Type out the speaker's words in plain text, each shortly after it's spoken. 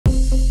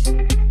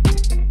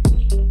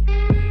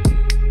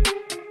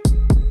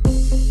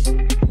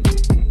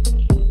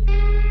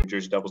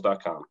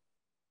FantasyDoubles.com.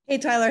 Hey,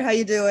 Tyler, how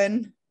you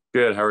doing?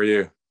 Good. How are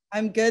you?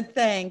 I'm good,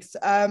 thanks.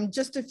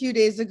 Just a few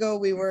days ago,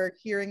 we were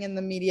hearing in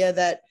the media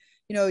that,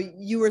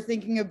 you were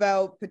thinking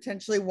about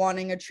potentially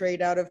wanting a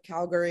trade out of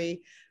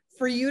Calgary.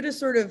 For you to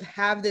sort of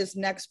have this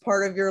next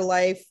part of your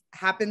life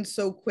happen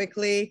so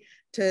quickly,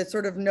 to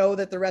sort of know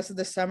that the rest of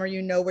the summer,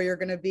 you know where you're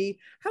going to be,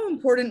 how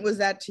important was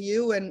that to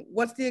you? And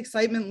what's the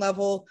excitement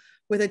level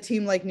with a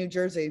team like New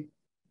Jersey?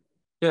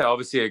 Yeah,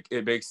 obviously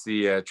it makes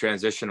the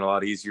transition a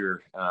lot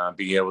easier,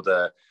 being able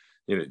to,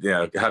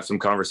 have some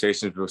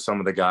conversations with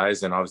some of the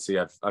guys. And obviously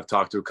I've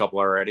talked to a couple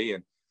already,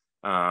 and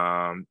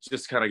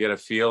just kind of get a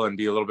feel and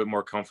be a little bit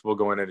more comfortable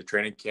going into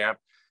training camp.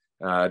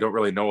 I don't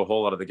really know a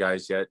whole lot of the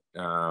guys yet,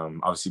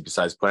 obviously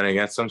besides playing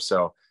against them.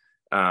 So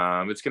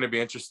it's going to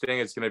be interesting.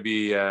 It's going to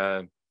be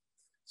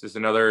just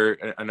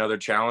another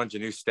challenge, a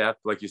new step,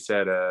 like you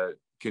said,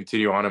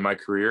 continue on in my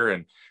career.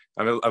 And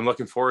I'm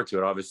looking forward to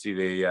it. Obviously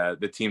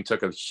the team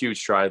took a huge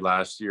stride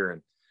last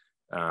year,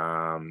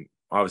 and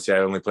obviously I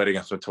only played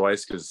against them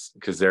twice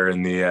because they're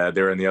in the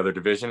other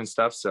division and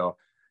stuff. So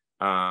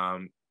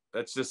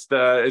it's just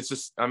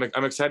I'm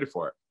excited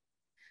for it.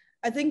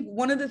 I think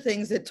one of the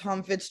things that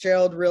Tom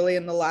Fitzgerald really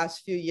in the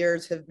last few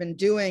years have been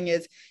doing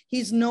is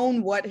he's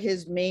known what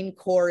his main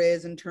core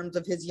is in terms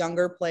of his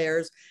younger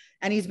players.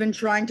 And he's been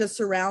trying to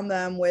surround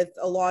them with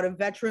a lot of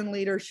veteran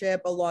leadership,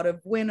 a lot of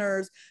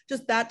winners,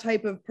 just that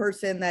type of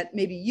person that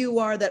maybe you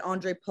are, that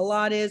Andre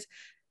Palat is.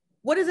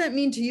 What does that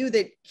mean to you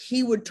that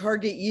he would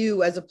target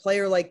you as a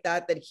player like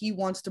that he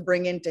wants to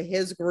bring into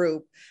his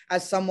group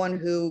as someone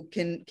who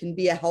can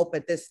be a help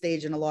at this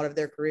stage in a lot of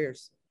their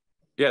careers?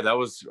 Yeah, that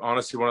was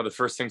honestly one of the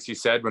first things he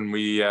said when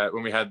we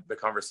had the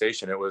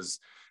conversation. It was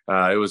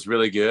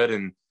really good,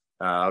 and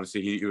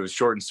obviously he was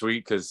short and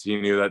sweet because he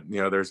knew that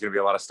there's going to be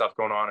a lot of stuff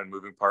going on and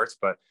moving parts.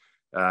 But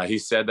he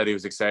said that he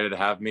was excited to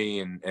have me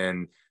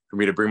and for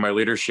me to bring my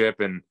leadership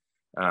and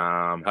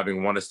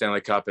having won a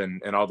Stanley Cup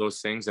and all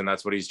those things, and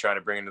that's what he's trying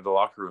to bring into the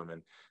locker room.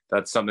 And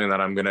that's something that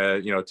I'm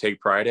gonna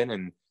take pride in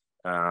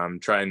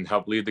and try and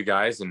help lead the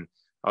guys, and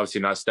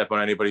obviously not step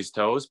on anybody's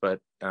toes, but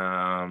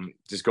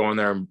just go in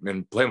there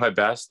and play my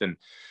best. And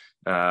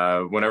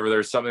whenever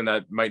there's something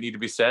that might need to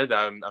be said,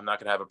 I'm not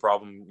going to have a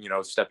problem,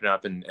 stepping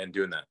up and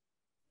doing that.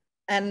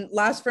 And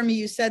last for me,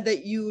 you said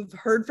that you've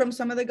heard from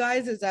some of the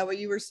guys. Is that what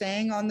you were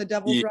saying on the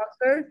Devils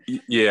roster?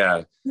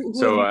 Yeah.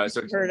 So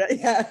heard it?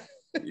 Yeah.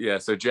 Yeah.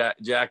 So Jack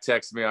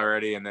texted me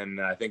already. And then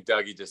I think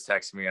Dougie just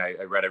texted me.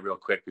 I read it real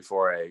quick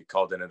before I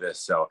called into this.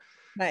 So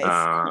nice.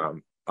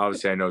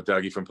 Obviously I know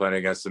Dougie from playing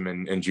against him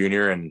in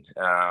junior, and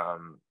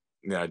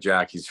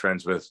Jack, he's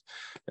friends with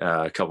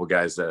a couple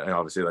guys that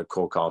obviously like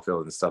Cole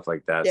Caulfield and stuff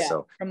like that. Yeah,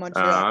 so from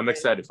Montreal, I'm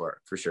excited for it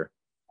for sure.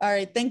 All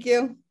right. Thank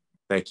you.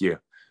 Thank you.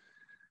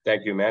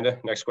 Thank you, Amanda.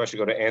 Next question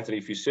go to Anthony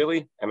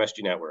Fusilli,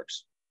 MSG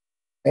Networks.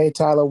 Hey,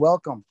 Tyler,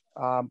 welcome.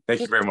 Thank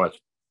you very much.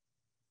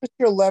 Just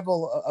your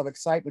level of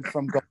excitement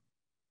from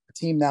a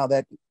team now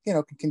that,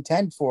 can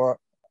contend for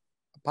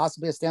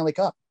possibly a Stanley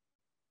Cup.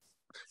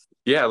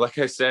 Yeah, like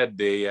I said,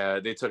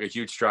 they took a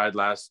huge stride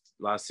last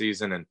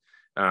season, and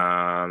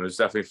it was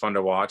definitely fun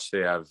to watch.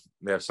 They have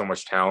so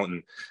much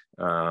talent,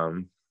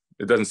 and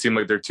it doesn't seem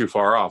like they're too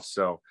far off.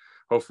 So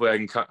hopefully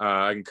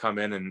I can come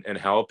in and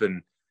help.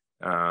 And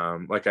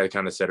like I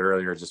kind of said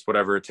earlier, just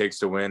whatever it takes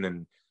to win,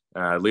 and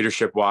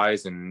leadership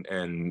wise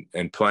and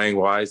playing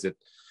wise,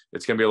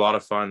 it's going to be a lot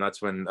of fun.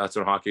 That's when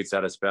hockey's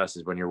at its best,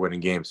 is when you're winning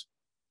games.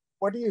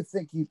 What do you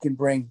think you can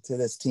bring to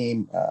this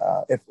team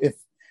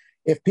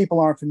if people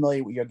aren't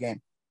familiar with your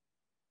game?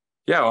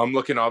 Yeah, well, I'm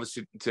looking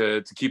obviously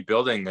to keep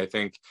building. I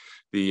think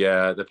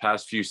the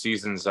past few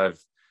seasons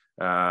I've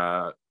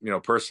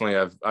personally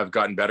I've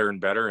gotten better and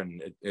better,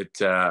 and it's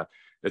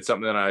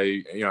something that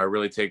I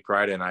really take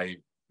pride in. I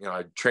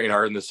train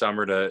hard in the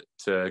summer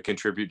to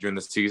contribute during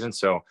the season,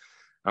 so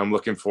I'm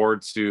looking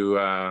forward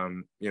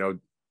to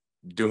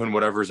doing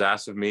whatever's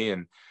asked of me.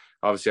 And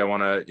obviously I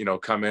want to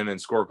come in and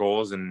score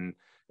goals and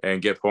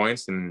get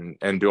points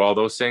and do all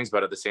those things,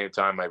 but at the same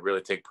time I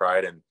really take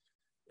pride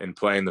in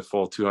playing the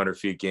full 200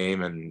 feet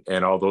game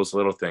and all those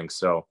little things.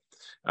 So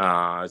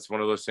it's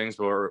one of those things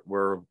where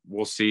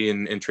we'll see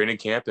in training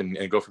camp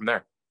and go from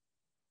there.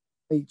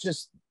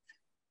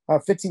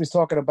 Fitzy was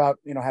talking about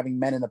having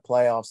men in the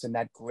playoffs and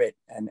that grit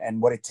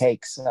and what it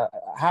takes.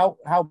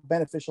 How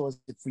beneficial is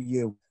it for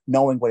you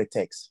knowing what it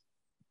takes?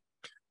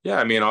 Yeah,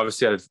 I mean,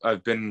 obviously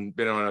I've been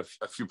on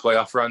a few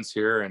playoff runs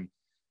here, and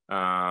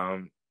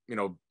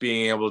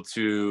being able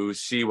to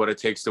see what it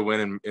takes to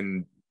win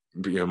in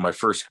my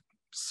first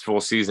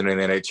full season in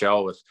the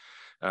NHL with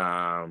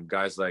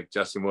guys like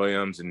Justin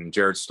Williams and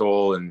Jared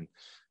Stoll and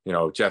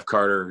Jeff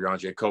Carter,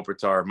 Andrei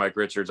Kopitar, Mike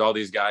Richards, all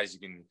these guys.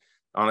 You can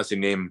honestly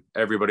name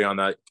everybody on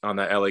that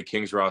LA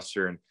Kings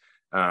roster,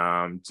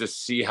 and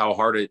just see how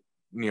hard it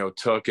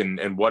took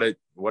and what it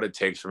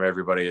takes from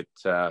everybody.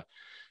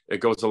 It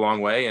goes a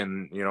long way,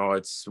 and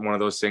it's one of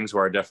those things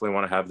where I definitely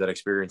want to have that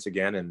experience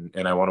again,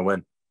 and I want to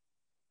win.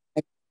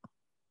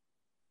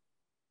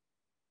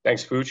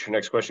 Thanks, Pooch.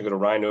 Next question go to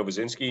Ryan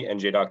Novozinski,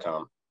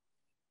 NJ.com.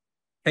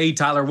 Hey,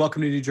 Tyler,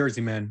 welcome to New Jersey,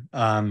 man.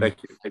 Thank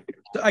you. Thank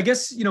you. I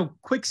guess,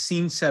 quick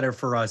scene setter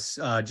for us.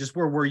 Just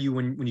where were you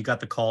when you got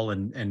the call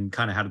and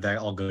kind of how did that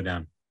all go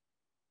down?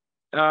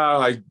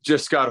 I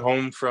just got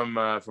home from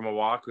a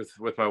walk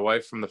with my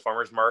wife from the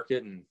farmer's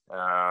market, and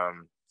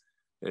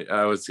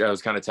I was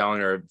kind of telling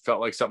her it felt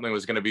like something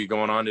was going to be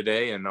going on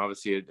today, and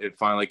obviously it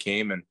finally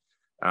came, and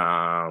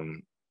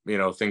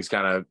things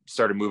kind of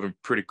started moving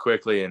pretty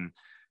quickly, and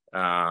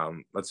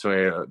that's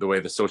the way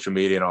the social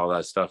media and all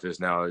that stuff is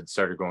now. It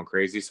started going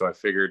crazy, so I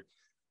figured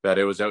that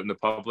it was out in the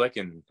public,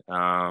 and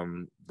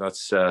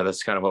that's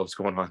kind of what was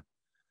going on.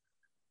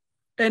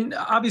 And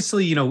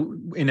obviously,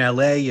 in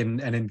LA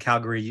and in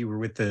Calgary, you were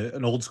with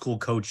an old school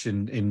coach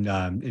in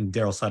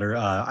Daryl Sutter.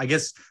 I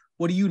guess,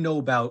 what do you know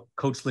about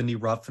Coach Lindy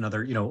Ruff,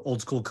 another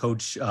old school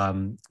coach,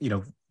 long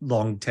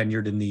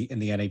tenured in the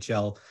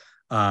NHL,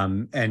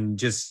 and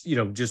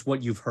just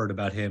what you've heard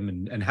about him,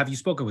 and have you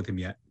spoken with him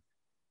yet?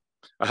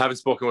 I haven't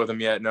spoken with him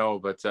yet, no,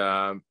 but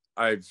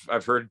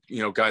I've heard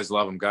guys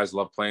love him, guys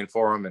love playing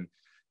for him, and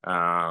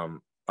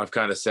I've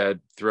kind of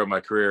said throughout my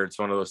career, it's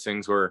one of those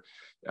things where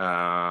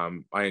I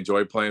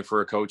enjoy playing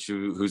for a coach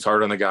who's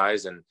hard on the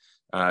guys and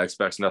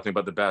expects nothing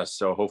but the best.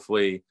 So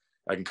hopefully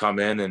I can come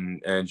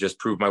in and just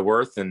prove my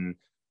worth, and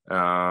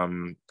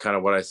kind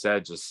of what I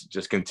said,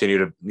 just continue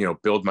to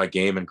build my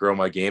game and grow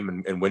my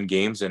game and win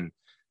games, and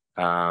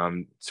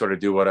sort of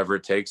do whatever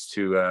it takes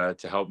to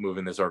help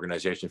moving this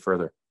organization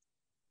further.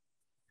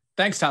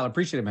 Thanks, Tyler.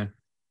 Appreciate it, man.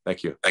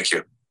 Thank you. Thank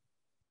you.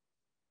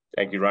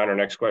 Thank you, Ryan. Our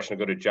next question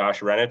will go to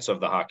Josh Renitz of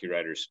the Hockey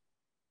Writers.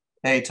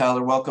 Hey,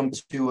 Tyler, welcome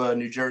to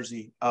New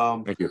Jersey.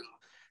 Thank you.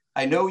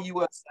 I know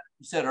you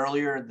said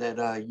earlier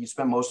that you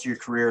spent most of your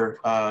career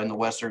in the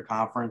Western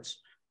Conference.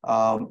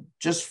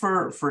 Just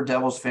for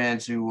Devils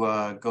fans who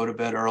go to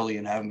bed early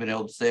and haven't been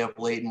able to stay up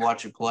late and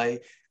watch you play,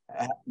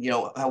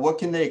 what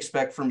can they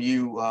expect from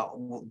you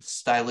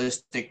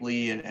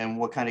stylistically, and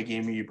what kind of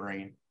game are you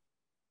bringing?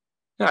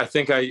 Yeah, I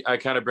think I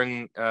kind of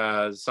bring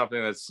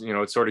something that's,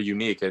 it's sort of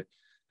unique. It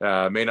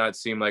may not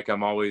seem like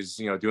I'm always,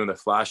 doing the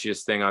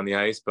flashiest thing on the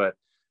ice, but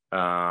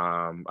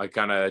I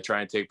kind of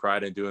try and take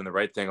pride in doing the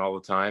right thing all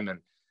the time.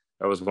 And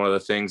that was one of the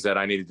things that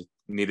I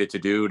needed to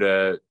do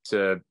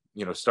to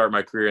start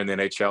my career in the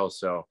NHL.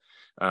 So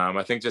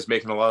I think just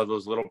making a lot of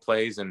those little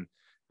plays and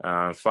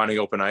finding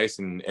open ice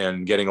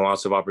and getting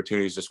lots of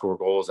opportunities to score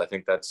goals, I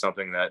think that's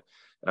something that,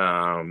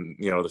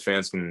 the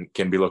fans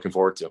can be looking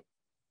forward to.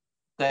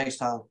 Thanks,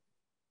 Tyler.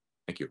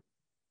 Thank you.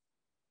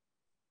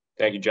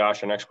 Thank you,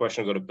 Josh. Our next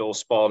question will go to Bill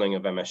Spalding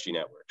of MSG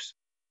Networks.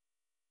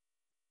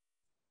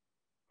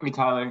 Hey,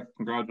 Tyler,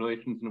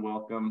 congratulations and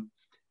welcome.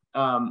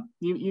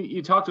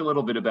 You talked a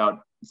little bit about,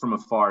 from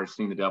afar,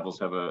 seeing the Devils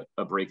have a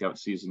breakout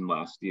season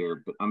last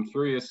year, but I'm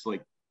curious,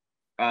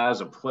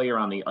 as a player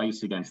on the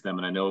ice against them,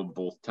 and I know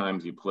both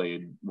times you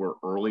played were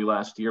early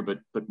last year, but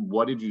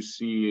what did you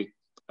see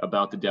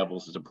about the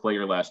Devils as a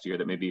player last year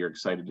that maybe you're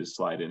excited to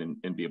slide in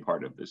and be a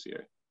part of this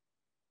year?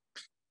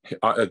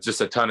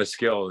 Just a ton of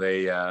skill.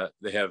 They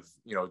have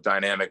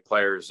dynamic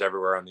players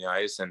everywhere on the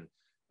ice, and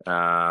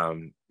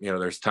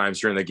there's times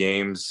during the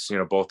games,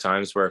 both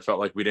times where I felt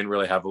like we didn't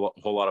really have a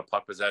whole lot of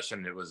puck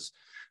possession. It's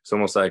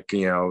almost like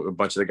a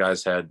bunch of the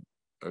guys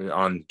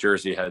on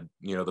Jersey had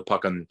the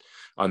puck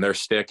on their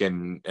stick,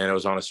 and it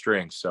was on a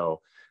string.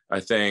 So I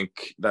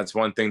think that's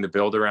one thing to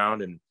build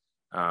around,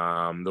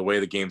 and the way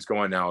the game's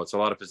going now, it's a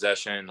lot of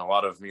possession, a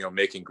lot of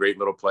making great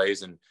little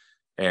plays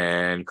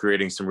and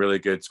creating some really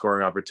good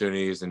scoring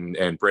opportunities and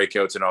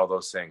breakouts and all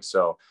those things.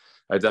 So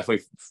I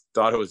definitely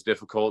thought it was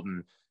difficult,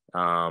 and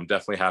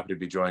definitely happy to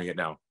be joining it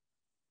now.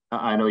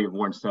 I know you've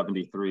worn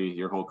 73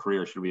 your whole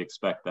career. Should we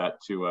expect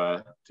that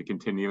to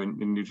continue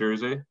in New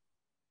Jersey?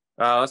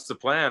 That's the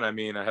plan. I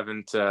mean, I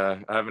haven't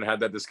had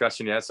that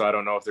discussion yet, so I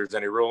don't know if there's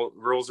any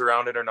rules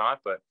around it or not,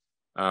 but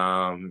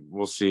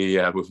we'll see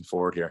moving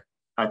forward here.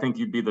 I think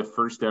you'd be the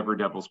first ever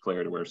Devils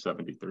player to wear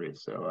 73.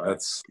 So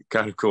that's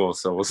kind of cool.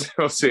 So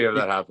we'll see if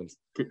that happens.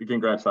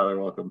 Congrats, Tyler.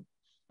 Welcome.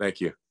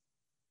 Thank you.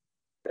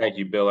 Thank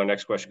you, Bill. Our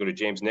next question go to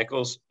James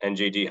Nichols,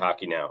 NJD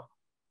Hockey Now.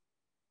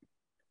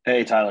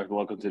 Hey, Tyler.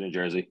 Welcome to New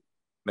Jersey.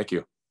 Thank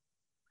you.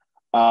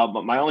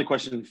 But my only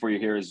question for you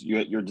here is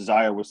your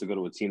desire was to go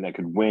to a team that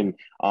could win.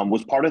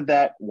 Was part of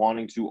that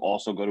wanting to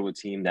also go to a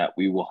team that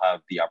we will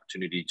have the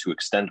opportunity to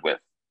extend with?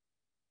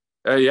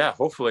 Yeah,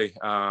 hopefully.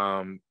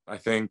 I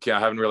think I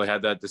haven't really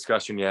had that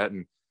discussion yet,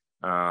 and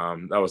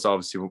that was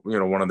obviously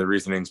one of the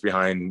reasonings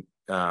behind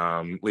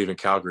leaving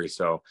Calgary.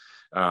 So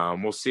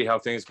we'll see how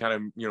things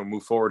kind of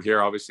move forward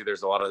here. Obviously,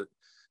 there's a lot of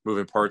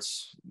moving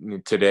parts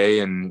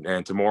today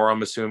and tomorrow.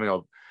 I'm assuming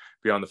I'll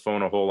be on the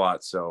phone a whole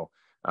lot. So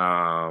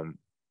plan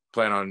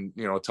on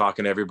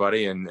talking to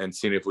everybody and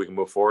seeing if we can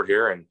move forward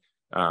here.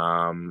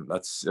 And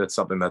that's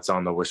something that's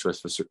on the wish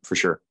list for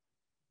sure.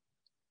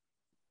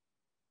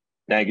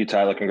 Thank you,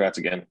 Tyler. Congrats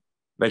again.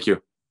 Thank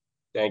you.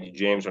 Thank you,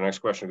 James. Our next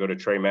question will go to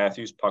Trey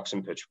Matthews, Pucks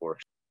and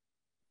Pitchforks.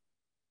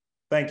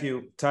 Thank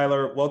you,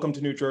 Tyler. Welcome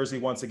to New Jersey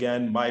once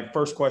again. My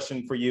first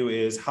question for you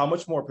is, how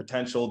much more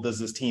potential does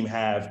this team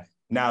have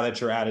now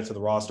that you're added to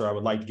the roster? I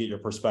would like to get your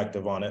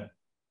perspective on it.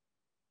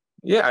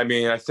 Yeah, I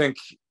mean, I think,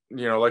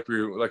 like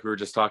we were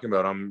just talking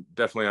about, I'm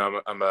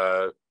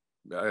a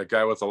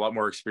guy with a lot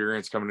more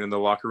experience coming in the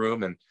locker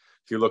room. And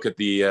if you look at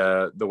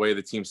the way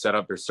the team's set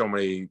up, there's so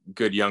many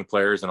good young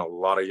players and a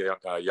lot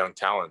of young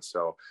talent.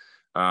 So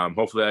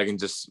hopefully I can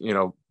just,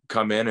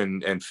 come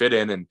in and fit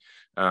in and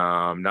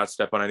not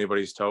step on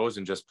anybody's toes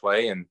and just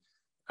play. And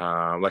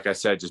like I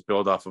said, just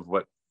build off of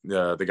what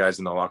the guys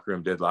in the locker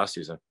room did last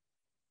season.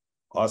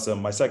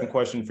 Awesome. My second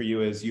question for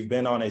you is, you've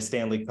been on a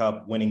Stanley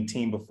Cup winning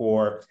team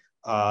before.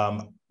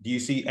 Do you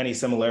see any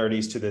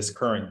similarities to this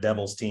current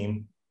Devils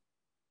team?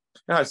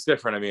 No, it's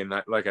different. I mean,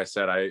 like I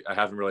said, I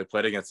haven't really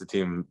played against the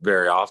team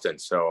very often.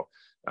 So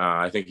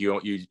I think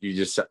you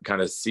just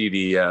kind of see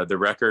the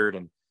record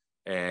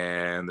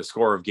and the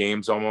score of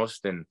games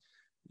almost. And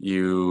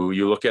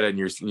you look at it and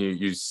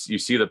you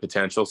see the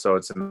potential. So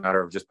it's a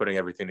matter of just putting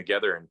everything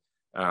together.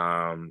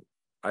 And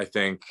I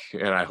think,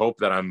 and I hope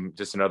that I'm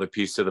just another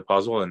piece to the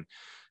puzzle and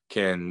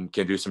can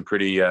do some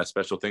pretty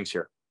special things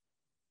here.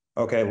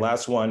 Okay,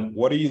 last one.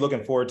 What are you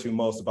looking forward to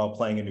most about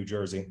playing in New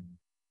Jersey?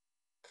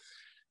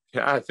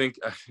 Yeah, I think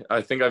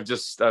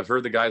I've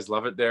heard the guys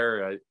love it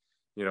there.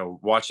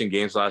 Watching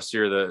games last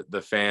year,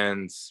 the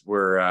fans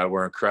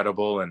were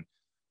incredible, and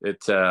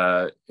it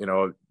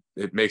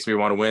makes me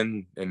want to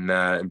win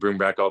and bring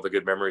back all the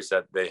good memories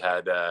that they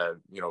had a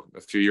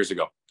few years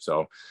ago.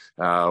 So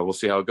we'll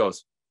see how it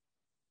goes.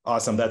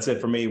 Awesome. That's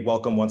it for me.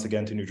 Welcome once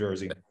again to New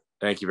Jersey.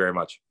 Thank you very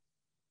much.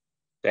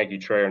 Thank you,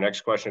 Trey. Our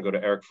next question will go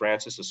to Eric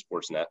Francis of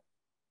Sportsnet.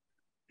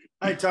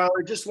 Hi,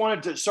 Tyler. Just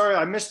wanted to, sorry,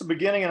 I missed the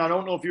beginning and I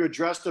don't know if you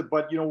addressed it,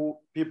 but,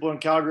 people in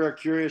Calgary are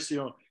curious,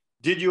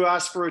 did you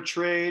ask for a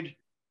trade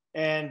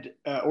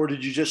or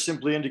did you just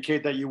simply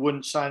indicate that you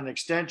wouldn't sign an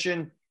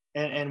extension?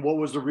 And what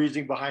was the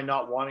reasoning behind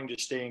not wanting to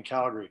stay in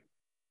Calgary?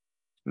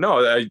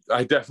 No,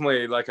 I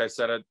definitely, like I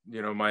said at,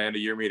 my end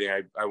of year meeting,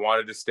 I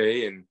wanted to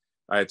stay, and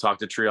I had talked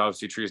to Tree.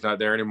 Obviously Tree's not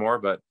there anymore,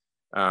 but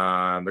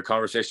the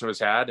conversation was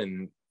had,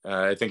 and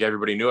I think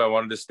everybody knew I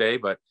wanted to stay,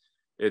 but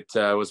it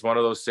was one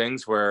of those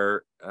things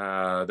where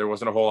there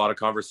wasn't a whole lot of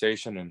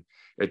conversation, and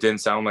it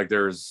didn't sound like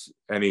there was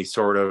any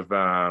sort of,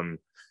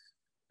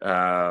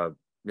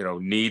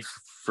 need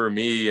for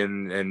me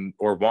and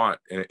or want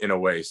in a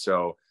way.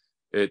 So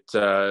it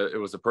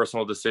was a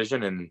personal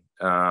decision, and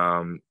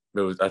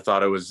I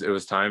thought it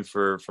was time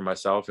for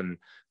myself and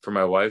for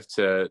my wife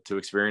to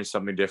experience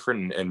something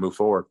different and move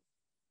forward.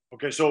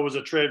 Okay, so it was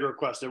a trade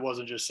request. It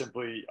wasn't just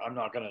simply, I'm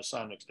not going to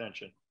sign an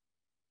extension.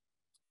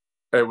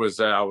 It was,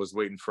 I was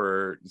waiting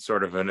for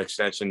sort of an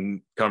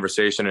extension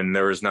conversation, and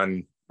there was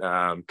none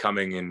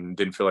coming, and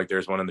didn't feel like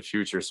there's one in the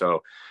future.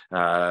 So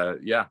I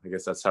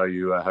guess that's how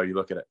you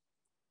look at it.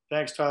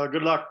 Thanks, Tyler.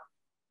 Good luck.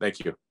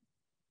 Thank you.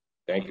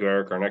 Thank you,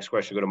 Eric. Our next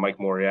question will go to Mike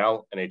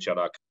Morial,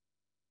 NHL.com.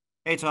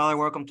 Hey, Tyler,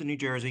 welcome to New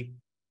Jersey.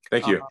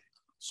 Thank you.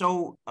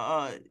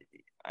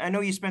 I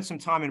know you spent some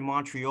time in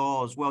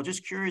Montreal as well.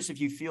 Just curious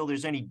if you feel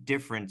there's any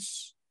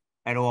difference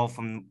at all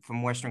from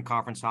Western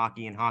Conference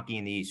hockey and hockey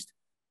in the East.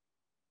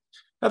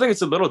 I think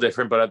it's a little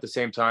different, but at the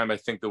same time, I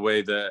think the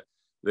way the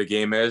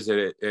game is,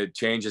 it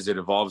changes, it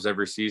evolves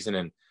every season.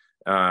 And,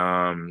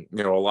 a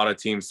lot of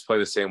teams play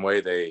the same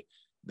way. They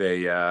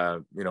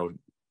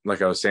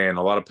like I was saying,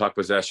 a lot of puck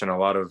possession, a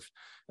lot of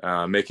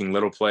making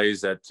little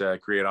plays that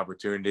create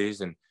opportunities.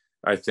 And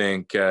I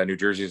think New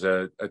Jersey is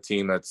a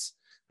team that's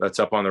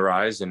up on the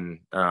rise, and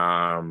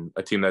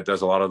a team that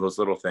does a lot of those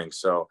little things.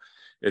 So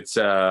it's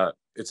an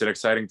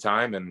exciting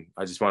time, and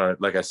I just want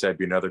to, like I said,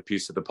 be another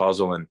piece of the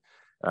puzzle and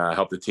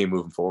help the team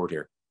moving forward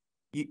here.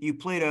 You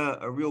played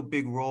a real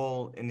big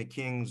role in the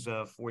Kings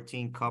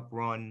 14 Cup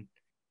run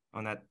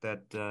on the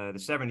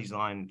 70s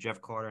line,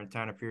 Jeff Carter and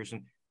Tanner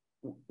Pearson.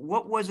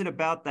 What was it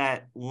about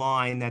that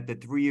line that the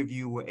three of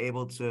you were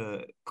able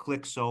to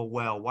click so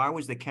well? Why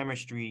did the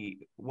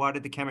chemistry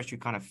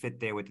kind of fit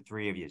there with the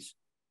three of you?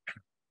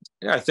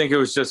 Yeah, I think it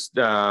was just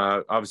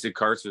obviously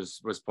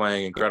Karts was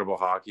playing incredible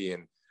hockey,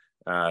 and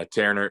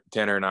Tanner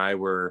and I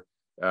were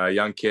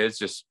young kids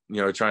just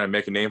trying to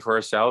make a name for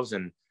ourselves,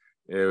 and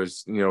it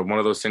was one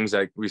of those things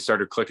that we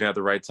started clicking at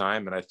the right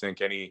time. And I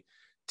think any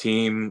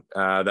team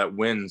that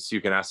wins,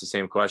 you can ask the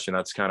same question.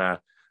 That's kind of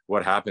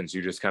what happens.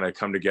 You just kind of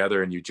come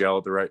together and you gel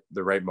at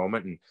the right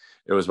moment. And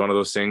it was one of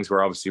those things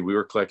where obviously we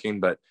were clicking,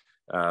 but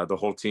the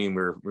whole team,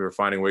 we were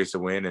finding ways to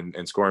win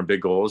and scoring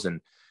big goals,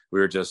 and we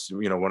were just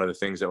one of the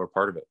things that were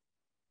part of it.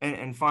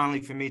 And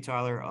finally, for me,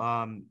 Tyler,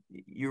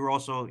 you're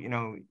also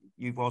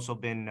you've also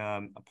been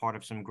a part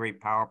of some great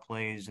power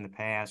plays in the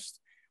past.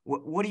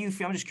 What do you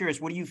feel? I'm just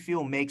curious. What do you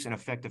feel makes an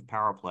effective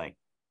power play?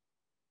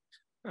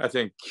 I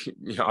think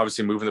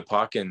obviously moving the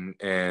puck and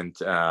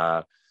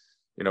not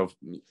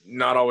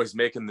always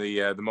making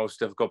the most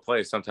difficult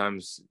play.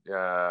 Sometimes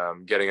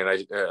getting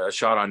a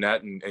shot on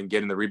net and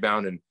getting the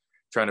rebound and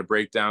trying to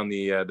break down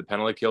the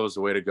penalty kill is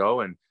the way to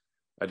go. And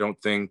I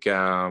don't think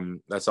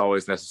that's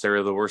always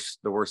necessarily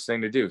the worst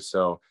thing to do.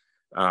 So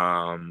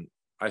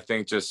I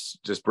think just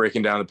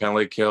breaking down the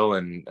penalty kill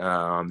and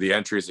the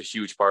entry is a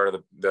huge part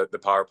of the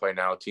power play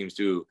now. Teams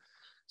do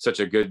such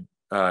a good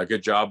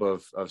good job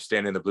of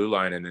standing the blue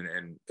line,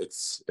 and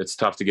it's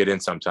tough to get in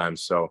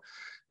sometimes. So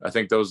I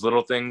think those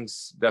little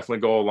things definitely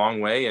go a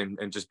long way,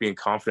 and just being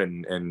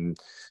confident and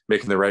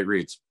making the right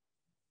reads.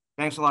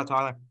 Thanks a lot,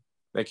 Tyler.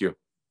 Thank you.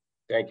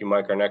 Thank you,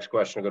 Mike. Our next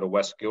question will go to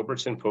Wes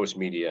Gilbertson, Post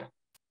Media.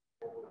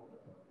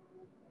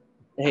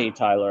 Hey,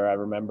 Tyler, I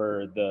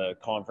remember the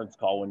conference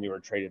call when you were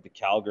traded to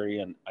Calgary,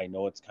 and I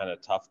know it's kind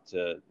of tough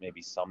to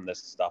maybe sum this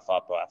stuff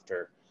up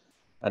after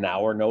an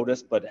hour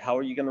notice, but how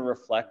are you going to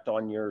reflect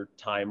on your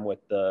time with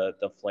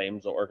the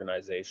Flames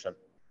organization?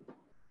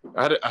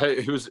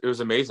 It was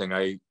amazing.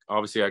 I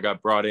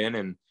got brought in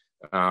and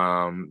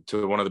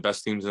to one of the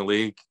best teams in the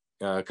league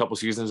a couple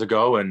seasons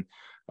ago, and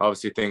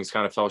obviously things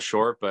kind of fell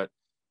short, but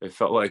it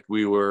felt like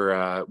we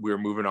were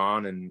moving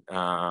on,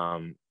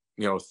 and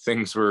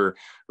things were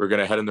going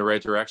to head in the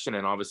right direction.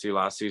 And obviously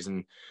last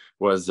season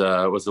was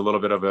a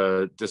little bit of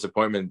a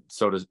disappointment,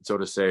 so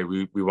to say.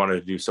 We wanted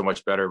to do so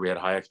much better. We had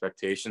high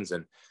expectations,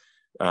 and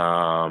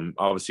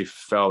obviously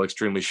fell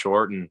extremely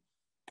short. And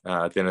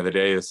at the end of the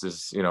day, this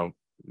is,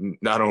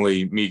 not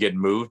only me getting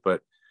moved,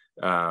 but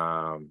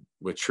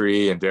with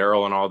Tree and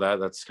Daryl and all that,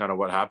 that's kind of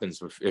what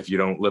happens if you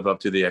don't live up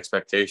to the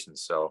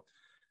expectations. So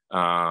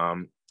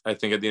I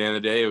think at the end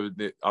of the day, it was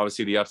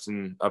obviously the ups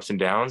and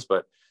downs,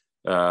 but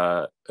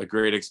a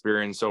great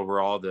experience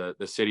overall. The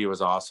city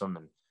was awesome,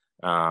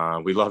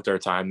 and we loved our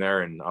time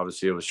there, and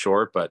obviously it was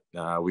short, but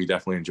we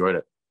definitely enjoyed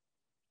it.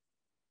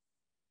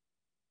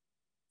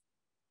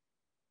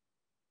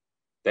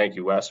 Thank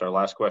you, Wes. Our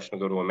last question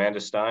will go to Amanda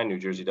Stein,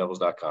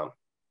 NewJerseyDevils.com.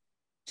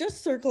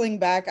 Just circling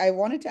back, I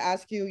wanted to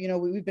ask you,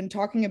 we've been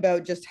talking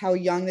about just how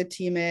young the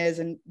team is,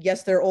 and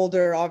yes, they're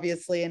older,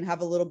 obviously, and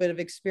have a little bit of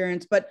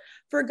experience, but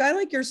for a guy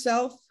like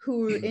yourself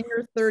who in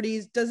your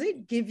 30s, does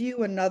it give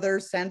you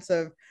another sense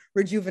of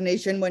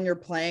rejuvenation when you're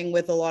playing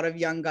with a lot of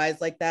young guys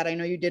like that? I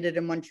know you did it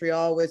in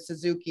Montreal with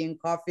Suzuki and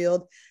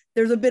Caulfield.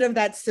 There's a bit of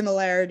that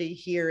similarity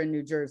here in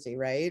New Jersey,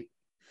 right?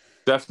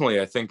 Definitely.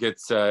 I think it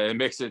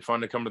makes it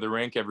fun to come to the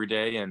rink every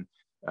day, and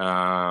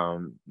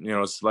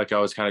it's like I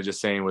was kind of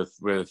just saying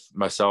with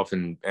myself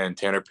and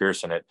Tanner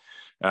Pearson,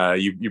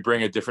 you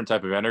bring a different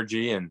type of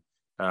energy, and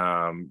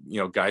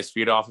guys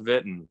feed off of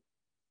it, and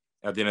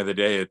at the end of the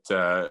day, it's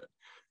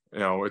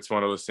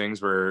one of those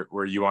things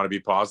where you want to be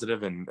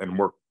positive and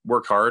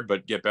work hard,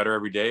 but get better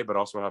every day, but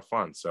also have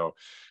fun. So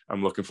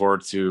I'm looking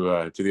forward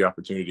to the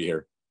opportunity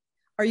here.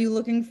 Are you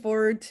looking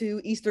forward to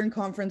Eastern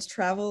Conference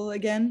travel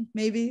again?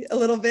 Maybe a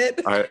little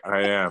bit. I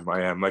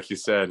am. Like you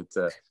said, it's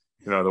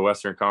the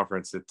Western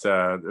Conference.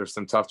 There's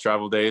some tough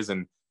travel days,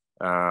 and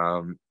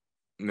I'm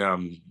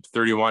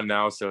 31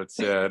 now, so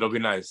it'll be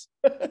nice.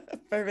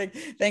 Perfect.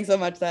 Thanks so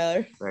much,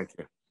 Tyler. Thank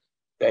you.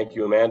 Thank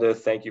you, Amanda.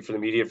 Thank you for the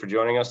media for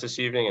joining us this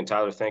evening. And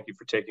Tyler, thank you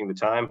for taking the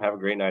time. Have a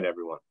great night,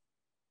 everyone.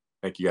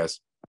 Thank you, guys.